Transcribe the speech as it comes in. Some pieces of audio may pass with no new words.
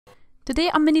Today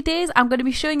on Mini Days, I'm going to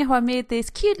be showing you how I made this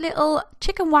cute little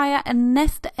chicken wire and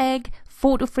nest egg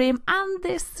photo frame and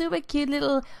this super cute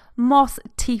little moss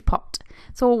teapot.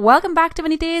 So welcome back to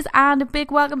Mini Days, and a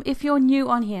big welcome if you're new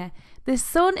on here. The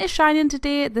sun is shining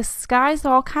today, the skies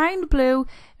are kind of blue,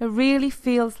 it really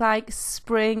feels like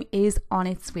spring is on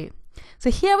its way. So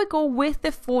here we go with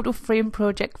the photo frame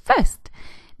project first.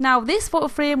 Now this photo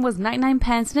frame was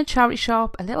 99p in a charity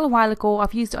shop a little while ago.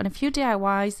 I've used it on a few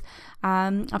DIYs.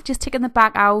 I've just taken the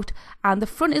back out and the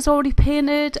front is already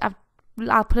painted.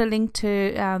 I'll put a link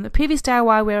to the previous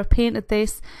DIY where I painted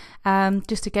this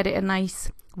just to get it a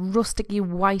nice rusticy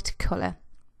white colour.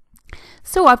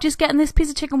 So I've just gotten this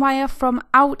piece of chicken wire from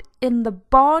out in the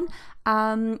barn.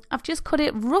 I've just cut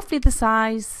it roughly the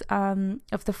size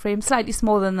of the frame, slightly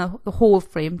smaller than the whole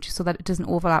frame, just so that it doesn't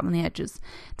overlap on the edges.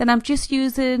 Then I'm just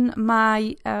using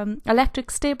my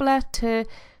electric stapler to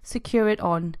secure it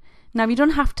on. Now you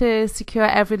don't have to secure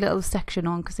every little section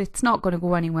on because it's not going to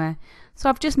go anywhere. So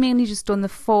I've just mainly just done the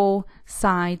 4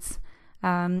 sides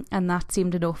and that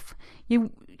seemed enough.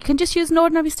 You can just use an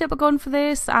ordinary stapler gun for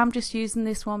this. I'm just using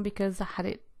this one because I had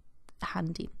it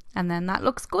handy. And then that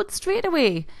looks good straight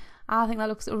away. I think that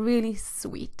looks really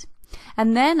sweet.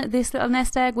 And then this little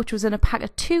nest egg, which was in a pack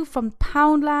of 2 from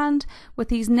Poundland with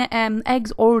these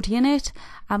eggs already in it.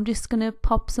 I'm just going to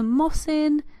pop some moss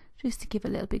in just to give it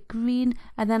a little bit green.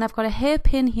 And then I've got a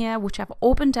hairpin here which I've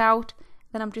opened out.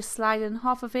 Then I'm just sliding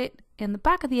half of it in the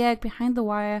back of the egg behind the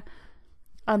wire.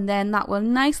 And then that will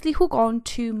nicely hook on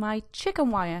to my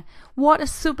chicken wire. What a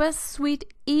super sweet,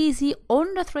 easy,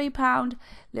 under £3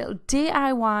 little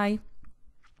DIY.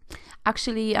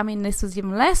 Actually, I mean, this was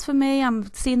even less for me.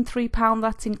 I'm seeing £3,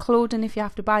 that's including if you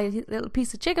have to buy a little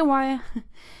piece of chicken wire.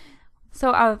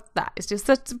 So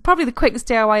that's probably the quickest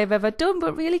DIY I've ever done,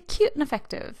 but really cute and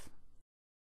effective.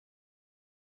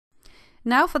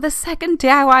 Now for the second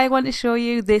DIY I want to show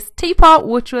you, this teapot,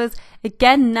 which was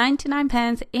again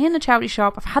 99p in a charity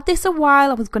shop. I've had this a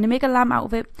while. I was going to make a lamp out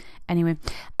of it. Anyway,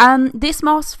 this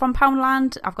moss from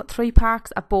Poundland, I've got 3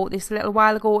 packs. I bought this a little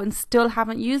while ago and still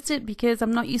haven't used it because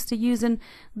I'm not used to using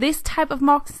this type of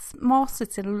moss.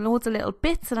 It's in loads of little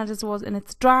bits and and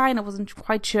it's dry and I wasn't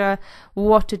quite sure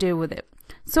what to do with it.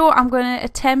 So I'm going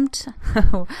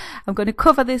to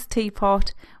cover this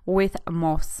teapot with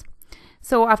moss.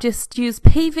 So I've just used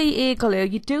PVA glue.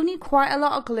 You do need quite a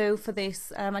lot of glue for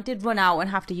this. I did run out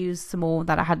and have to use some more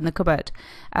that I had in the cupboard.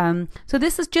 So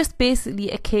this is just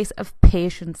basically a case of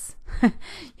patience.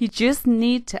 You just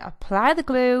need to apply the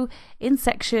glue in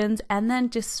sections and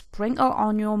then just sprinkle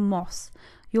on your moss.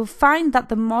 You'll find that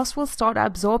the moss will start to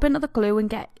absorb into the glue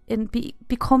and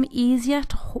become easier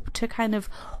to kind of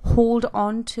hold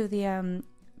on to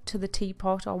the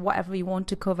teapot or whatever you want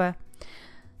to cover.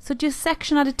 So just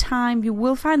section at a time. You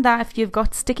will find that if you've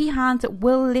got sticky hands, it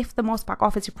will lift the moss back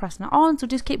off as you're pressing it on. So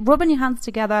just keep rubbing your hands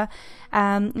together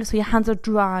so your hands are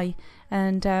dry.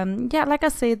 And yeah, like I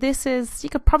say, you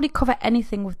could probably cover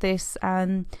anything with this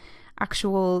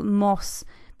actual moss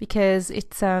because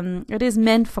it is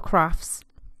meant for crafts.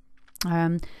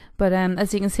 But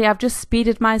as you can see, I've just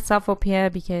speeded myself up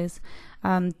here because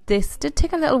this did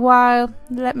take a little while.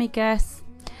 Let me guess.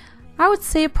 I would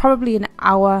say probably an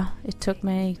hour it took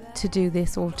me to do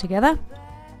this all together.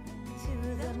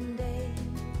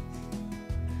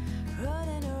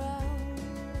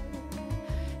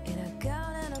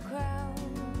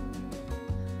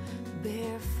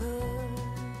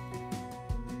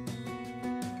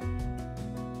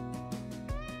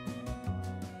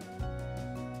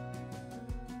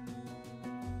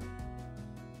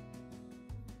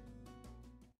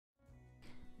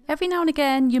 Every now and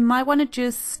again you might want to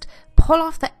just pull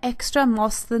off the extra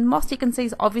moss. The moss you can see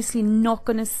is obviously not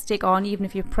going to stick on even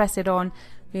if you press it on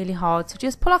really hard. So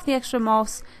just pull off the extra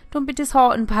moss. Don't be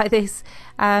disheartened by this.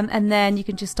 And then you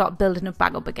can just start building it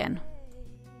back up again.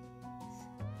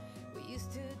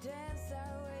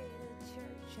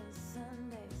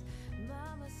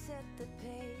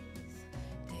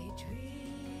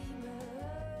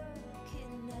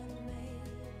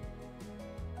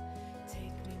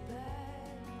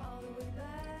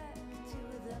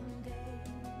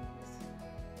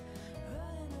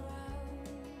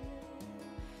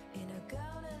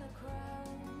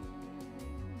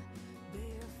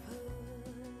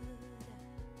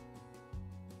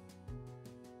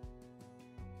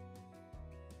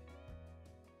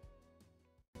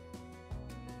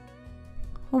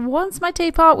 Once my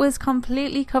teapot was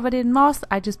completely covered in moss,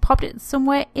 I just popped it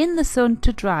somewhere in the sun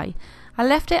to dry. I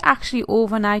left it actually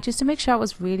overnight just to make sure it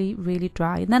was really, really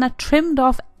dry. And then I trimmed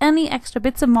off any extra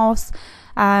bits of moss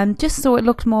just so it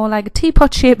looked more like a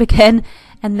teapot shape again.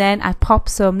 and then I pop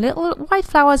some little white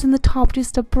flowers in the top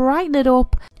just to brighten it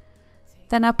up.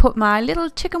 Then I put my little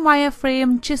chicken wire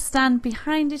frame just stand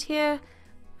behind it here.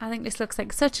 I think this looks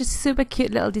like such a super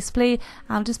cute little display.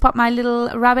 I'll just pop my little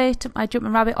rabbit, my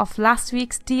jumping rabbit, off last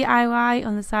week's DIY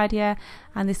on the side here,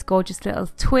 and this gorgeous little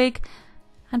twig.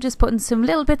 I'm just putting some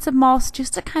little bits of moss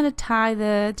just to kind of tie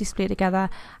the display together,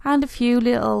 and a few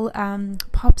little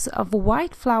pops of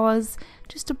white flowers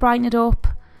just to brighten it up,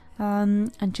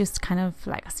 and just kind of,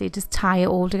 like I say, just tie it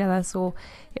all together so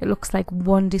it looks like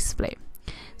one display.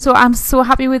 So I'm so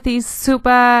happy with these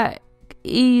super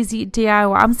easy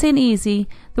DIY. I'm saying easy.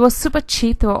 They were super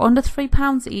cheap. They were under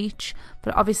 £3 each,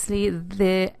 but obviously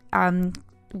the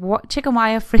chicken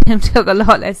wire frame took a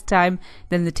lot less time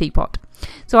than the teapot.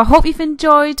 So I hope you've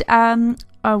enjoyed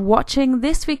watching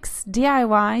this week's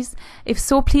DIYs. If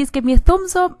so, please give me a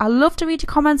thumbs up. I love to read your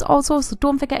comments also, so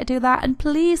don't forget to do that, and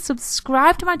please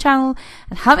subscribe to my channel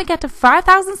and help me get to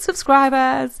 5,000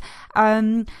 subscribers.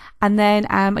 And then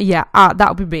yeah,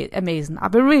 that would be amazing.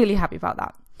 I'd be really happy about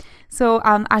that. So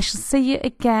I shall see you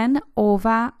again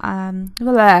over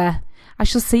I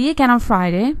shall see you again on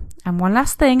Friday. And one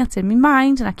last thing that's in my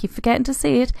mind, and I keep forgetting to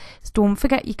say it, is don't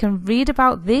forget you can read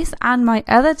about this and my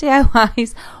other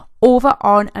DIYs over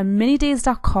on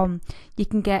minidays.com. You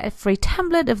can get a free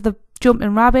template of the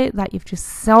jumping rabbit that you've just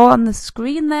saw on the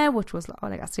screen there, which was,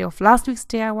 like I say, off last week's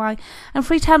DIY, and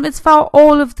free templates for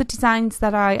all of the designs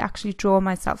that I actually draw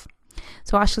myself.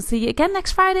 So I shall see you again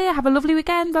next Friday. Have a lovely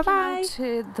weekend. Bye bye.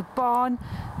 To the barn.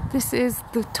 This is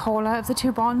the taller of the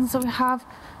two barns that we have,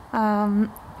 and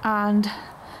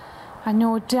I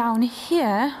know down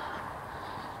here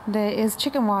there is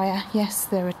chicken wire. Yes,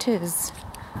 there it is.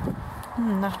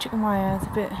 That chicken wire is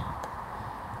a bit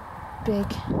big.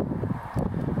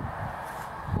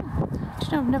 Do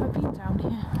you know, I've never been down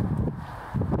here.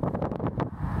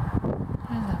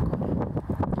 How's that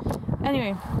going?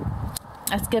 Anyway,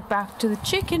 let's get back to the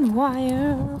chicken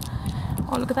wire.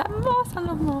 Oh, look at that moss. I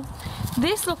love moss.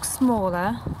 This looks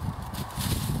smaller.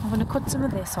 I'm going to cut some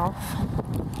of this off.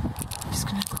 I'm just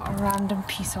going to cut a random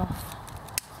piece off.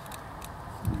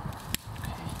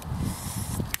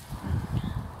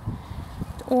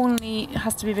 It only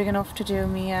has to be big enough to do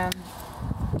me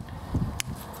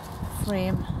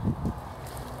frame.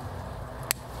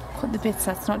 Cut the bits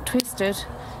that's not twisted.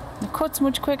 And it cuts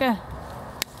much quicker.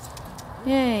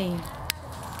 Yay.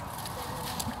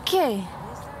 Okay.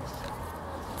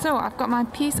 So I've got my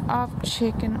piece of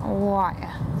chicken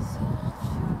wire.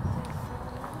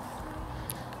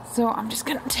 So I'm just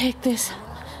going to take this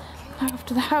back up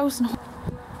to the house. And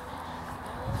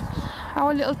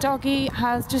our little doggy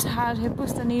has just had her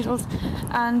booster needles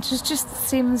and just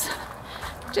seems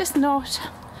just not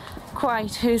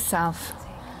quite herself.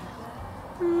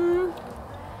 Look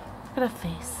at her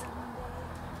face.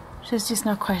 She's just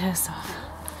not quite herself.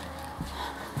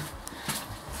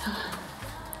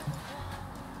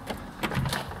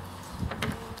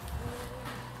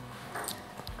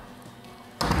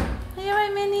 Are you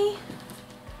alright, Minnie?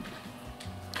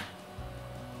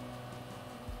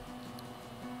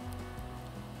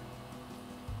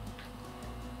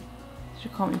 She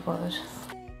can't be bothered.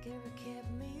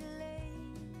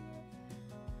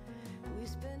 We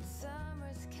spent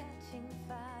summers catching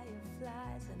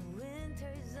fireflies and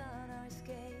winters on our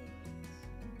skates.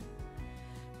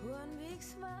 One big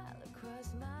smile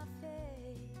across my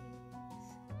face.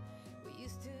 We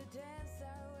used to dance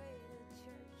our